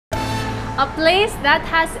A place that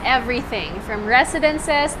has everything from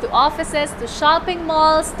residences to offices to shopping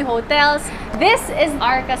malls to hotels. This is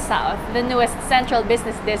Arca South, the newest central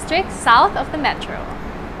business district south of the metro.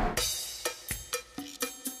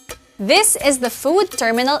 This is the Food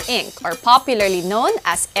Terminal Inc., or popularly known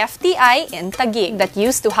as FTI in Taguig, that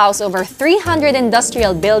used to house over 300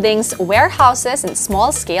 industrial buildings, warehouses, and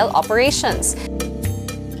small-scale operations.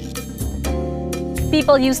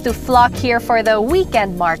 People used to flock here for the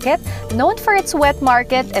weekend market, known for its wet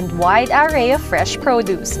market and wide array of fresh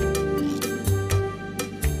produce.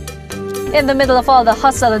 In the middle of all the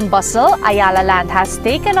hustle and bustle, Ayala Land has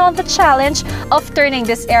taken on the challenge of turning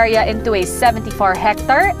this area into a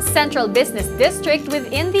 74-hectare central business district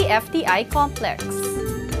within the FTI complex.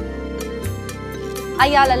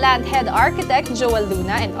 Ayala Land head architect Joel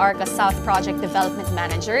Luna and Arca South project development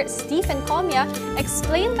manager Stephen Comia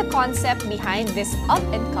explained the concept behind this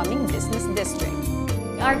up-and-coming business district.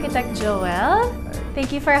 Architect Joel,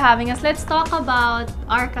 thank you for having us. Let's talk about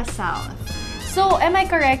Arca South. So, am I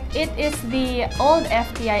correct? It is the old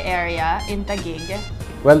FTI area in Taguig.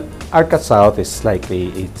 Well, Arca South is like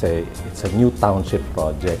it's a new township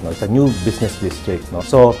project. No? It's a new business district. No?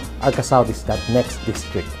 So, Arca South is that next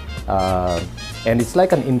district. And it's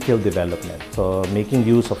like an infill development. So, making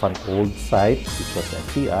use of an old site, which was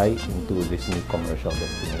FTI, into this new commercial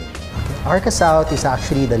destination. Arca South is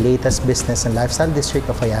actually the latest business and lifestyle district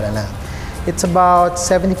of Ayala Land. It's about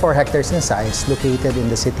 74 hectares in size, located in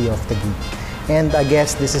the city of Taguig. And I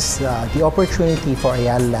guess this is the opportunity for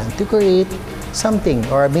Ayala Land to create something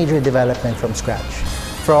or a major development from scratch,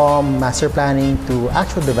 from master planning to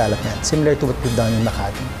actual development, similar to what we've done in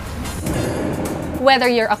Makati. Whether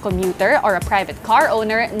you're a commuter or a private car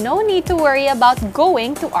owner, no need to worry about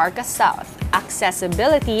going to Arca South.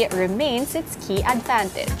 Accessibility remains its key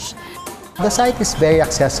advantage. The site is very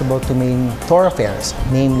accessible to main thoroughfares,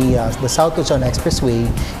 namely the South Luzon Expressway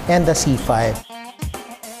and the C5.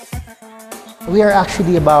 We are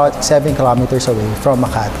actually about 7 kilometers away from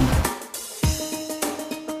Makati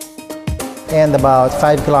and about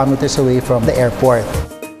 5 kilometers away from the airport.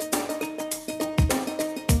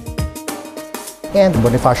 And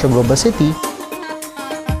Bonifacio Global City.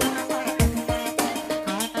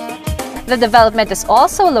 The development is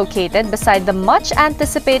also located beside the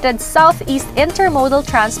much-anticipated Southeast Intermodal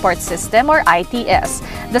Transport System, or ITS.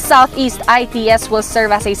 The Southeast ITS will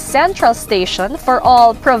serve as a central station for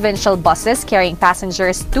all provincial buses carrying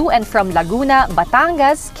passengers to and from Laguna,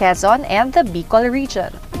 Batangas, Quezon, and the Bicol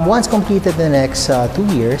region. Once completed in the next 2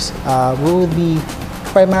 years, we will be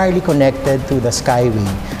primarily connected to the Skyway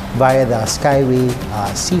via the Skyway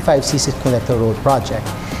C5-C6 Connector Road project.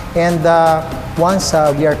 And once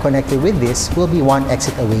we are connected with this, we'll be one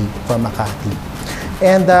exit away from Makati.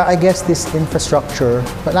 And I guess this infrastructure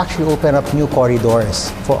will actually open up new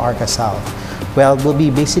corridors for Arca South. Well, we'll be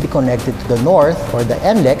basically connected to the north, or the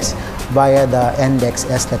NLEX, via the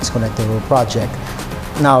NLEX-SLEX Connector Road project.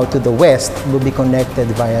 Now, to the west, we'll be connected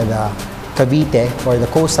via the Cavite, or the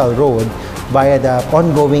Coastal Road, via the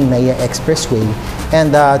ongoing Naya Expressway.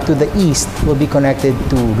 And to the east, we'll be connected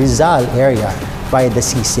to Rizal area by the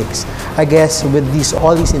C6. I guess with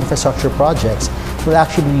all these infrastructure projects, will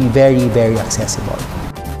actually be very, very accessible.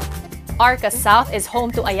 Arca South is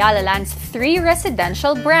home to Ayala Land's 3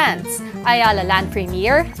 residential brands: Ayala Land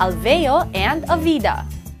Premier, Alveo, and Avida.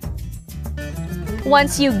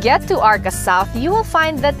 Once you get to Arca South, you will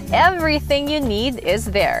find that everything you need is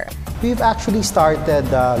there. We've actually started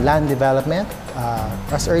land development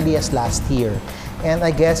as early as last year. And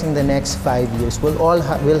I guess in the next 5 years,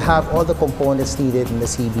 we'll have all the components needed in the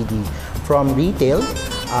CBD, from retail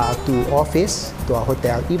to office to a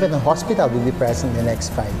hotel. Even a hospital will be present in the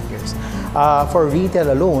next 5 years. For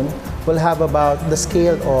retail alone, we'll have about the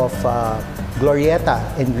scale of Glorieta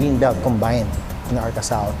and Greenbelt combined in Arca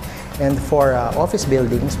South. And for office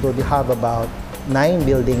buildings, we'll have about 9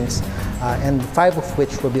 buildings, and 5 of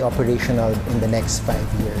which will be operational in the next 5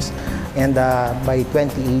 years. And by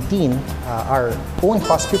 2018, our own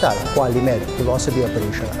hospital, Qualimed, will also be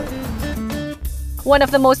operational. One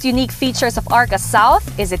of the most unique features of Arca South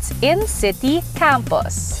is its in-city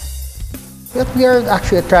campus. What we are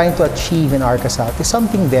actually trying to achieve in Arca South is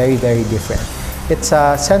something very, very different. It's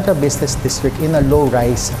a central business district in a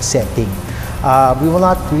low-rise setting. We will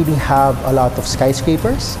not really have a lot of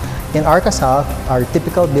skyscrapers. In Arca South, our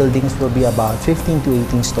typical buildings will be about 15 to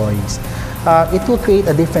 18 stories. It will create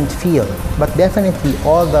a different feel, but definitely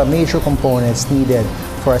all the major components needed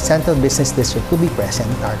for a central business district will be present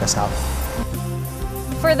in Arca South.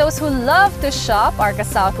 For those who love to shop, Arca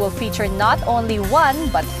South will feature not only one,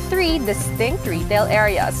 but 3 distinct retail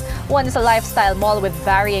areas. One is a lifestyle mall with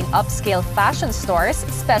varying upscale fashion stores,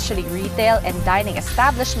 especially retail and dining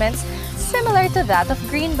establishments, similar to that of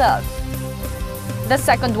Greenbelt. The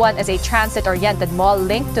second one is a transit-oriented mall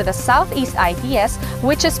linked to the Southeast ITS,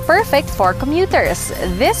 which is perfect for commuters.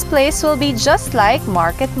 This place will be just like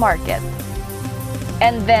Market.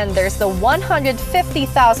 And then there's the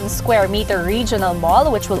 150,000 square meter regional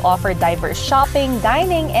mall, which will offer diverse shopping,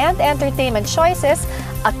 dining, and entertainment choices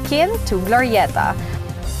akin to Glorieta.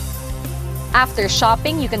 After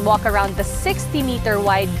shopping, you can walk around the 60-meter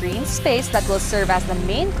wide green space that will serve as the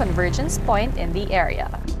main convergence point in the area.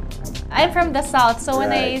 I'm from the South, so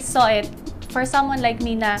when I saw it, for someone like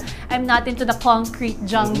me na I'm not into the concrete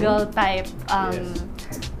jungle type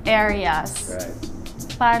areas,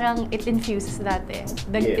 parang it infuses that in.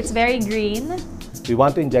 It's very green. We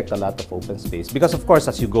want to inject a lot of open space because, of course,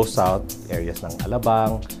 as you go south, areas ng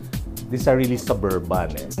Alabang, these are really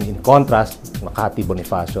suburban. In contrast, Makati,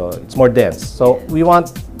 Bonifacio, it's more dense. So we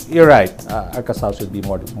want, you're right, Arca South should be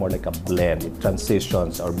more like a blend. It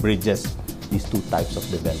transitions or bridges these two types of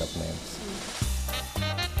developments.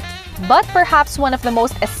 But perhaps one of the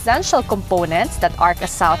most essential components that Arca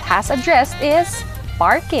South has addressed is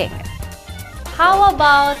parking. How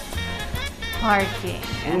about parking?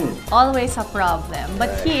 Always a problem.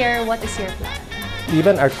 But here, what is your plan?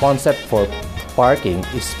 Even our concept for parking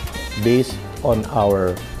is based on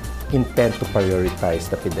our intent to prioritize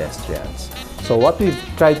the pedestrians. So what we've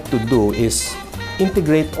tried to do is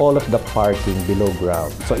integrate all of the parking below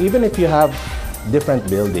ground. So even if you have different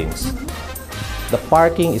buildings, the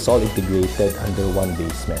parking is all integrated under one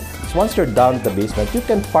basement. So once you're down at the basement, you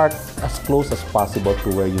can park as close as possible to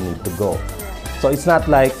where you need to go. So it's not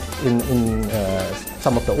like in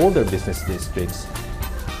some of the older business districts,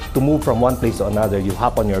 to move from one place to another, you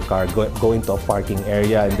hop on your car, go into a parking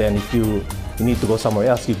area, and then if you need to go somewhere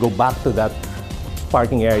else, you go back to that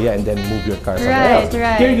parking area and then move your car somewhere else.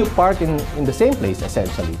 Here you park in the same place,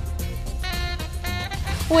 essentially.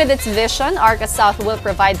 With its vision, Arca South will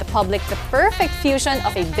provide the public the perfect fusion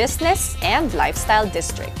of a business and lifestyle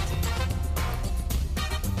district.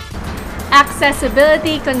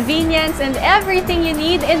 Accessibility, convenience, and everything you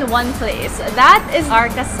need in one place. That is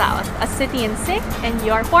Arca South, a city in sync and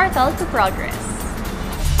your portal to progress.